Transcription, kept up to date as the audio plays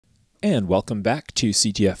And welcome back to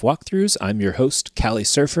CTF Walkthroughs. I'm your host, Cali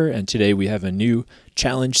Surfer, and today we have a new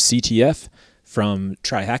challenge CTF from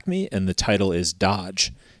TryHackMe, and the title is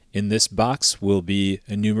Dodge. In this box, we'll be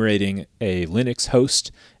enumerating a Linux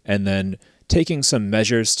host and then taking some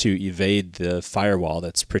measures to evade the firewall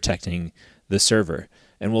that's protecting the server.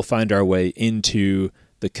 And we'll find our way into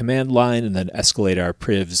the command line and then escalate our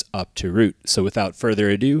privs up to root. So without further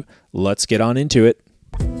ado, let's get on into it.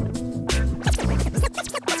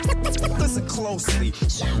 Listen closely.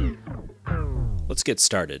 Let's get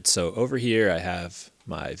started. So over here I have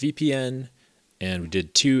my VPN, and we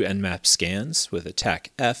did 2 Nmap scans with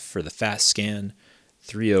attack F for the fast scan,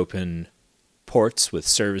 3 open ports with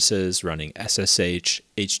services running SSH,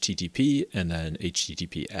 HTTP, and then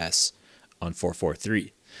HTTPS on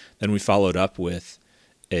 443. Then we followed up with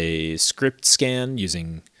a script scan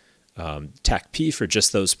using TAC P for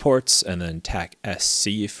just those ports, and then TAC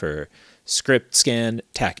SC for script scan,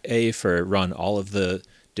 TAC A for run all of the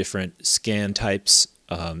different scan types,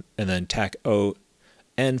 and then TAC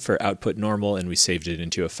ON for output normal, and we saved it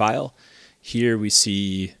into a file. Here we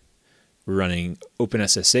see we're running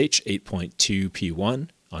OpenSSH 8.2 P1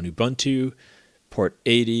 on Ubuntu, port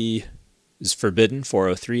 80 is forbidden,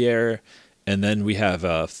 403 error, and then we have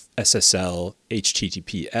a SSL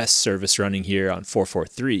HTTPS service running here on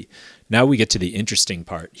 443. Now we get to the interesting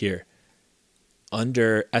part here.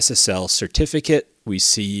 Under SSL Certificate, we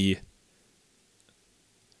see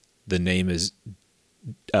the name is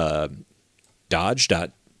dodge.thm,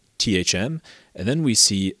 and then we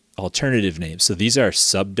see alternative names. So these are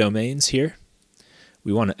subdomains here.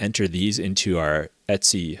 We want to enter these into our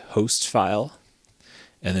etc host file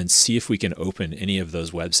and then see if we can open any of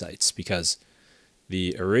those websites, because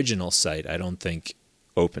the original site I don't think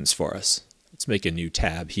opens for us. Let's make a new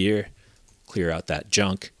tab here, clear out that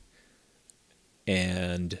junk,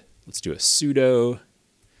 and let's do a sudo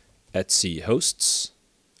etc hosts.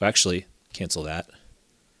 Actually, cancel that.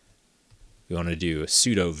 We want to do a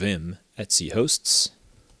sudo vim etc hosts.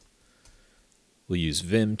 We'll use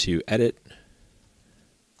vim to edit.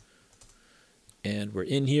 And we're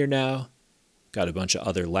in here now. Got a bunch of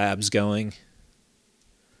other labs going.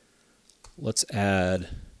 Let's add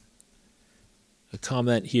a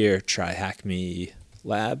comment here, TryHackMe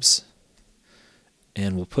labs.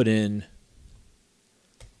 And we'll put in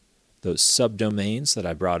those subdomains that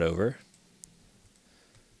I brought over.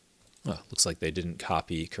 Oh, looks like they didn't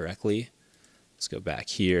copy correctly. Let's go back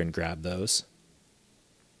here and grab those.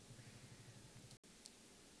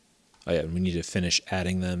 Oh yeah, we need to finish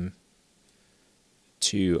adding them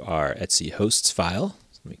to our etc hosts file.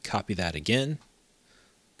 So let me copy that again.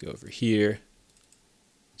 Go over here.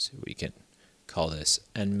 So we can call this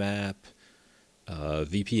nmap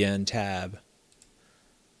VPN tab.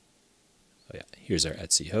 Oh yeah, here's our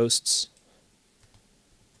etc hosts.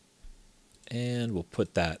 And we'll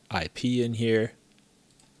put that IP in here.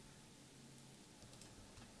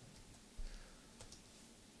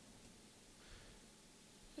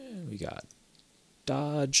 And we got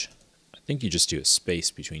Dodge. I think you just do a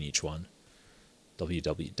space between each one.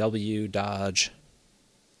 www.dodge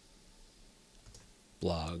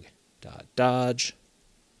blog.dodge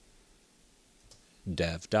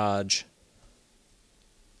dev dodge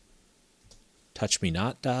touch me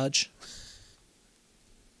not dodge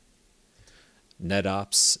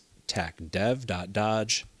netops tac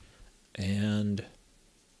dev.dodge and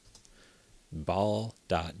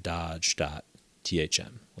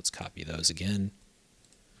ball.dodge.thm. Let's copy those again.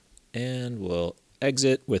 And we'll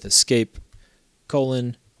exit with escape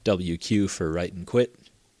 :WQ for write and quit.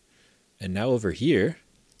 And now over here,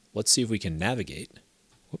 let's see if we can navigate.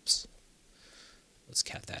 Whoops. Let's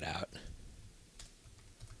cat that out.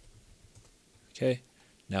 Okay.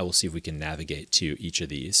 Now we'll see if we can navigate to each of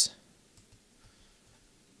these.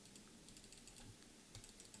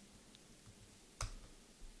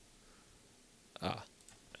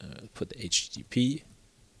 Put the HTTP.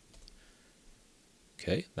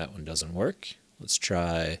 Okay, that one doesn't work. Let's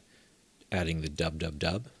try adding the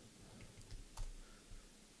www.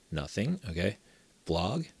 Nothing. Okay.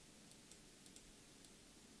 Blog.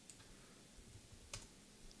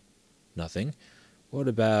 Nothing. What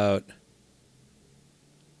about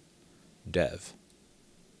dev?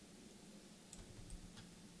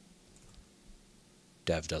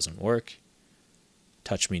 Dev doesn't work.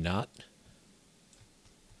 Touch me not.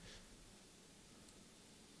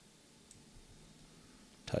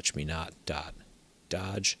 Touch me not dot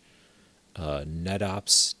dodge.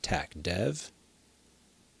 Netops tac dev.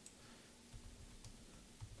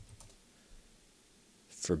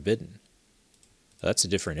 Forbidden. That's a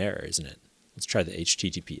different error, isn't it? Let's try the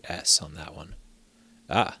HTTPS on that one.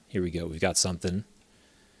 Ah, here we go. We've got something.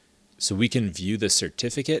 So we can view the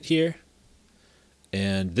certificate here.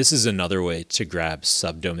 And this is another way to grab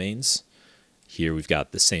subdomains. Here we've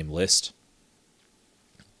got the same list.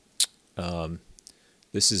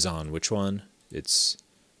 This is on which one? It's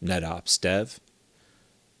NetOps Dev.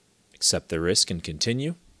 Accept the risk and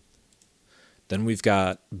continue. Then we've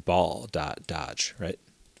got ball.dodge, right?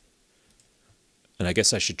 And I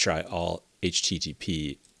guess I should try all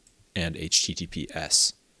HTTP and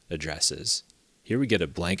HTTPS addresses. Here we get a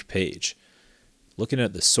blank page. Looking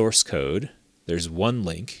at the source code, there's one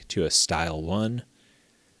link to a style1,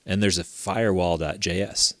 and there's a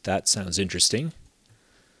firewall.js. That sounds interesting.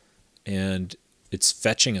 And it's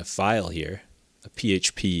fetching a file here, a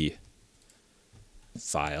PHP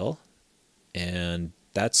file, and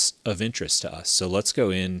that's of interest to us. So let's go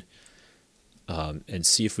in and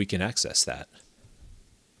see if we can access that.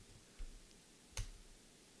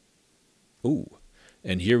 Ooh,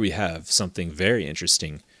 and here we have something very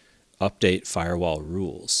interesting. Update firewall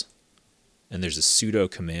rules. And there's a sudo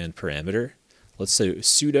command parameter. Let's say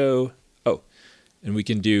sudo, and we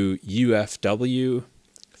can do UFW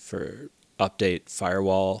for update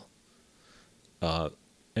firewall.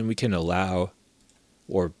 And we can allow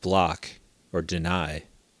or block or deny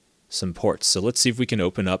some ports. So let's see if we can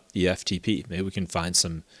open up the FTP. Maybe we can find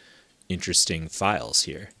some interesting files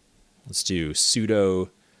here. Let's do sudo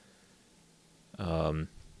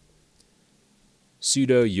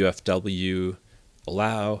UFW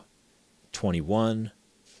allow 21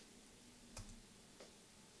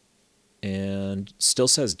 and still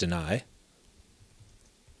says deny.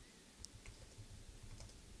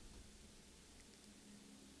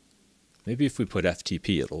 Maybe if we put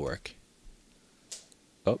FTP it'll work.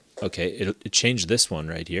 Oh, okay, it changed this one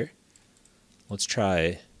right here. Let's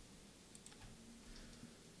try.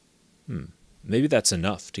 Maybe that's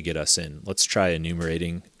enough to get us in. Let's try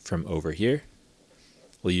enumerating from over here.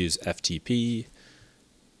 We'll use FTP,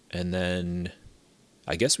 and then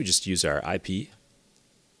I guess we just use our IP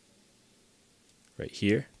right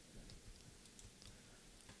here.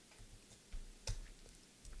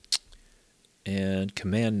 And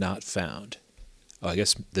command not found. Oh, I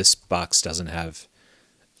guess this box doesn't have,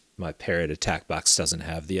 my parrot attack box doesn't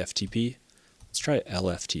have the FTP. Let's try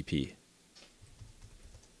LFTP.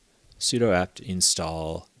 Sudo apt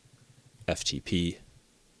install FTP.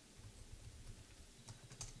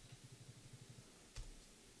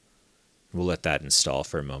 We'll let that install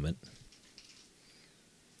for a moment.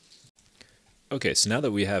 Okay, so now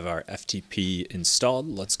that we have our FTP installed,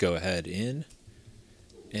 let's go ahead in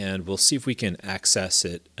and we'll see if we can access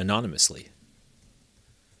it anonymously.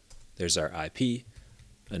 There's our IP.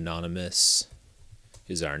 Anonymous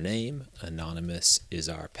is our name. Anonymous is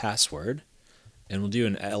our password. And we'll do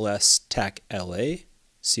an ls-tac-la,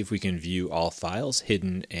 see if we can view all files,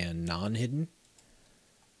 hidden and non-hidden,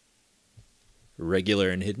 regular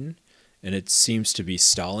and hidden. And it seems to be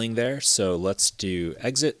stalling there, so let's do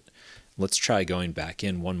exit. Let's try going back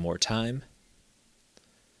in one more time.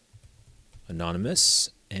 Anonymous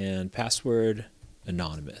and password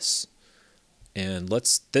anonymous. And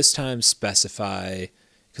let's this time specify,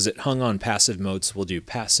 because it hung on passive mode, so we'll do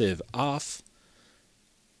passive off,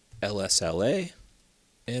 LSLA,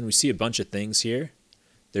 and we see a bunch of things here.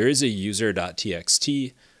 There is a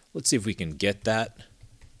user.txt. Let's see if we can get that.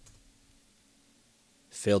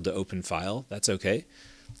 Failed to open file. That's okay.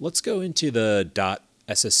 Let's go into the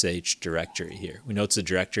 .ssh directory here. We know it's a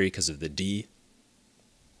directory because of the D.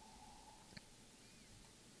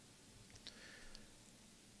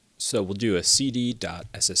 So we'll do a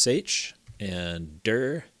cd.ssh and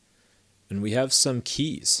dir, and we have some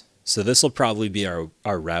keys. So this will probably be our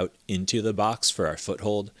route into the box for our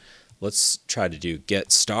foothold. Let's try to do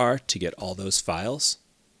get star to get all those files.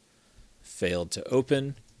 Failed to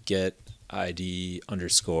open. Get ID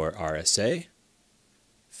 _ RSA.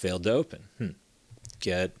 Failed to open.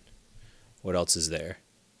 Get, what else is there?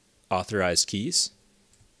 Authorized keys.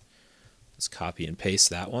 Let's copy and paste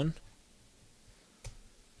that one.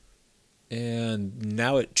 And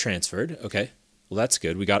now it transferred. Okay, well that's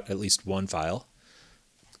good. We got at least one file.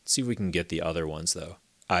 Let's see if we can get the other ones though.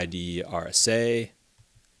 ID RSA.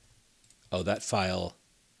 Oh, that file.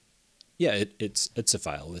 Yeah, it's a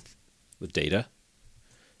file with data.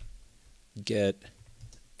 Get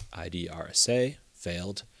ID RSA.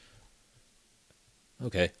 Failed.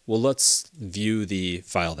 Okay, well let's view the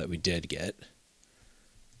file that we did get.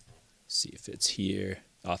 See if it's here.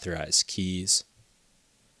 Authorized keys.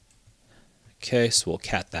 Okay, so we'll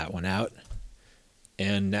cat that one out.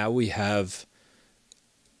 And now we have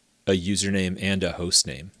a username and a host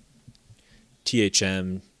name.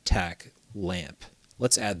 THM tac lamp.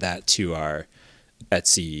 Let's add that to our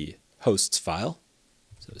Etsy hosts file.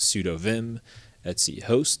 So sudo vim etc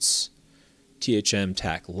hosts thm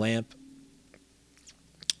tac lamp.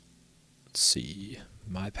 Let's see,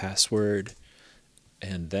 my password,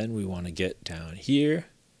 and then we want to get down here,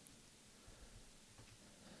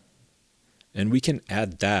 and we can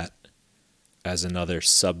add that as another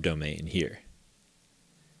subdomain here.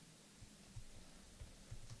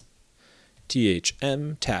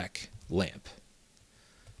 THM tac lamp.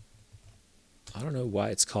 I don't know why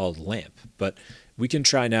it's called lamp, but we can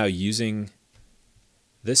try now using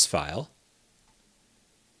this file,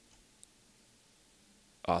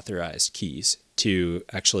 authorized keys, to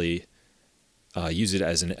actually use it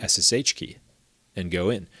as an SSH key and go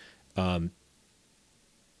in.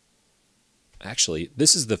 Actually,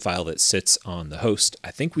 this is the file that sits on the host.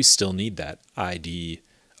 I think we still need that ID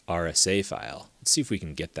RSA file. Let's see if we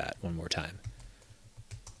can get that one more time.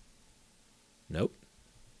 Nope.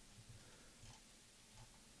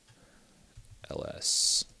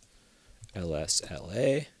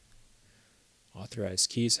 LSLA, authorized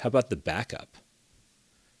keys. How about the backup?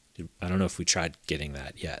 I don't know if we tried getting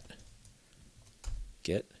that yet.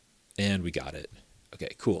 Get, and we got it.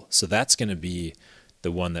 Okay, cool. So that's going to be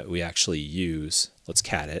the one that we actually use. Let's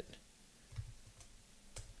cat it.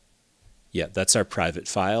 Yeah, that's our private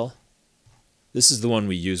file. This is the one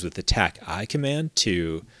we use with the tac-I command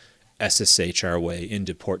to SSH our way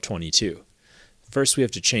into port 22. First, we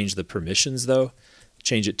have to change the permissions, though.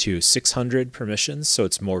 Change it to 600 permissions, so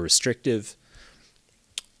it's more restrictive.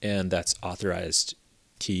 And that's authorized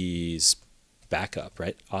keys backup,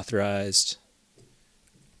 right? Authorized.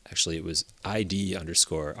 Actually, it was ID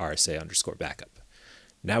underscore RSA underscore backup.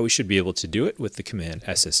 Now we should be able to do it with the command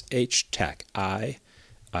SSH tac-I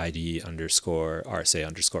ID underscore RSA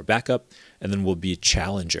underscore backup, and then we'll be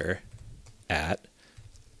challenger at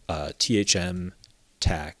THM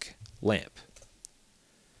tac lamp.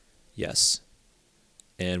 Yes.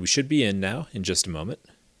 And we should be in now in just a moment.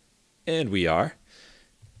 And we are.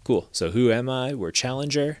 Cool. So who am I? We're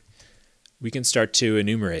challenger. We can start to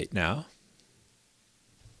enumerate now.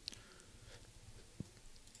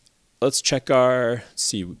 Let's check our, let's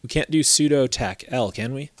see, we can't do sudo tac-l,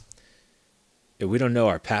 can we? If we don't know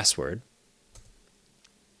our password.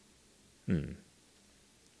 I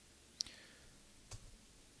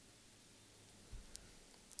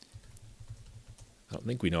don't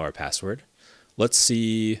think we know our password. Let's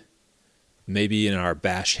see, maybe in our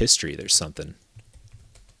bash history there's something.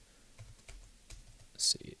 Let's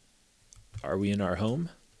see. Are we in our home?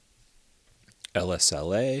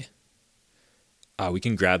 LSLA. We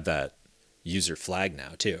can grab that user flag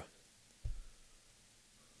now too.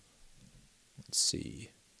 Let's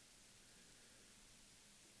see.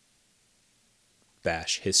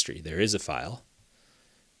 Bash history. There is a file.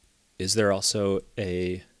 Is there also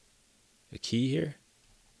a key here?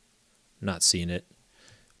 Not seeing it.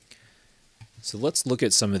 So let's look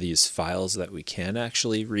at some of these files that we can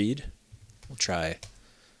actually read. We'll try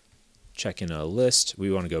checking a list.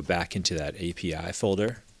 We want to go back into that API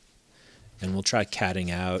folder, and we'll try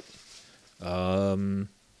catting out. Let's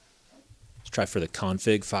try for the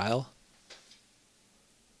config file.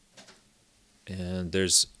 And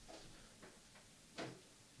there's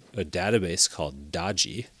a database called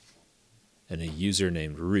Dodgy and a user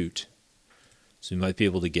named root. So we might be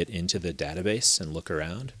able to get into the database and look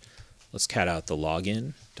around. Let's cat out the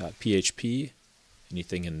login.php.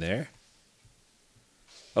 Anything in there?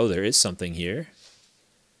 Oh, there is something here.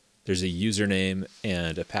 There's a username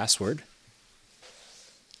and a password.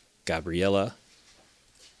 Gabriella.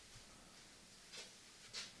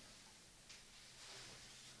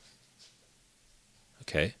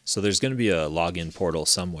 Okay, so there's going to be a login portal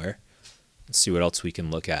somewhere. Let's see what else we can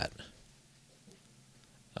look at.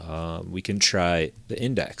 We can try the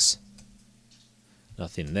index.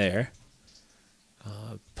 Nothing there.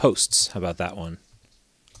 Posts, how about that one?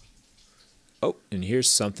 Oh, and here's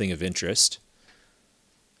something of interest.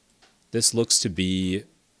 This looks to be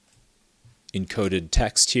encoded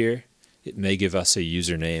text here. It may give us a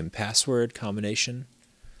username password combination.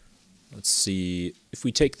 Let's see if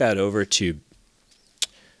we take that over to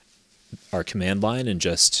our command line and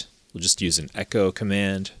we'll just use an echo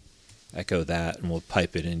command, echo that, and we'll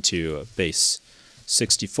pipe it into a base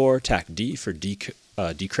 64 tac-d for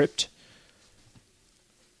decrypt.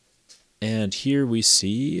 And here we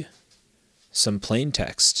see some plain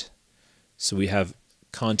text. So we have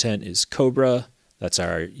content is Cobra, that's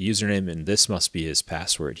our username, and this must be his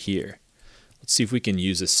password here. Let's see if we can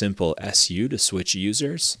use a simple SU to switch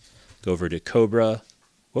users. Go over to Cobra.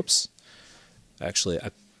 Whoops. Actually,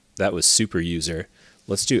 that was super user.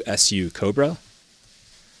 Let's do SU Cobra,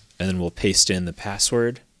 and then we'll paste in the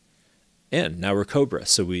password. And now we're Cobra,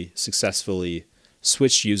 so we successfully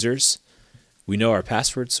switch users. We know our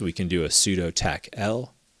password, so we can do a sudo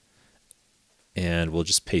tac-l, and we'll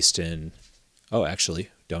just paste in, oh, actually,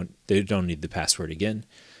 they don't need the password again.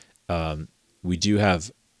 We do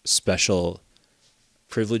have special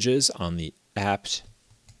privileges on the apt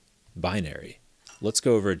binary. Let's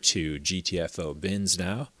go over to GTFO bins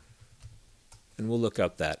now, and we'll look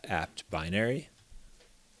up that apt binary.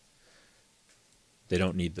 They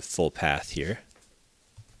don't need the full path here.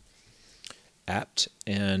 Apt,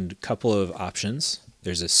 and a couple of options.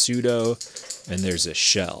 There's a sudo and there's a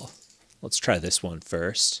shell. Let's try this one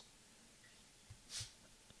first.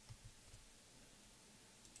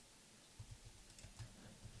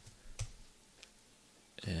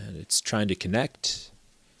 And it's trying to connect.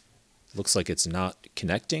 Looks like it's not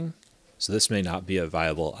connecting, so this may not be a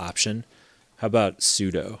viable option. How about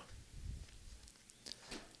sudo?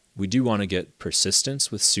 We do want to get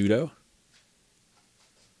persistence with sudo.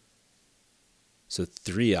 So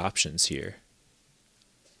 3 options here.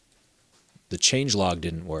 The changelog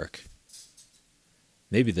didn't work.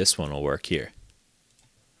 Maybe this one will work here.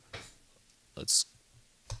 Let's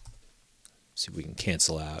see if we can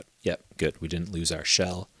cancel out. Yep, good. We didn't lose our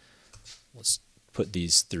shell. Let's put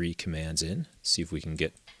these 3 commands in, see if we can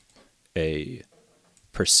get a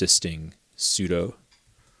persisting sudo.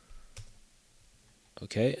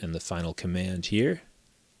 Okay, and the final command here.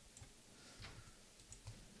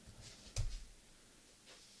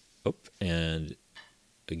 Oh, and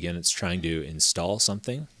again, it's trying to install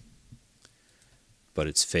something, but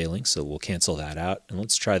it's failing, so we'll cancel that out. And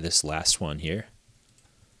let's try this last one here.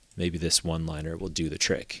 Maybe this one-liner will do the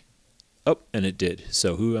trick. Oh, and it did.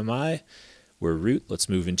 So who am I? We're root. Let's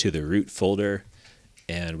move into the root folder,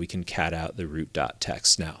 and we can cat out the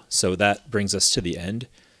root.txt now. So that brings us to the end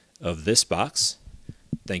of this box.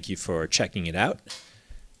 Thank you for checking it out.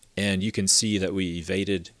 And you can see that we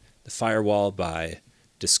evaded the firewall by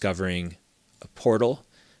discovering a portal,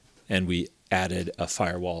 and we added a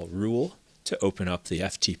firewall rule to open up the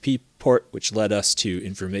FTP port, which led us to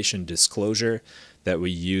information disclosure that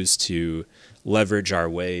we use to leverage our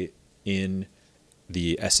way in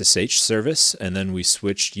the SSH service. And then we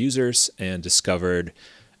switched users and discovered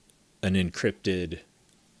an encrypted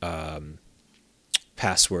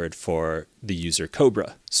password for the user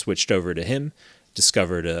Cobra. Switched over to him,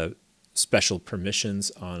 discovered a special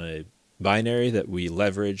permissions on a binary that we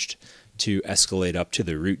leveraged to escalate up to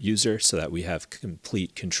the root user so that we have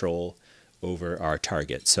complete control over our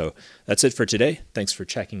target. So that's it for today. Thanks for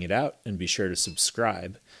checking it out, and be sure to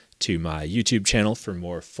subscribe to my YouTube channel for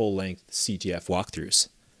more full-length CTF walkthroughs.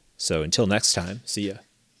 So until next time, see ya.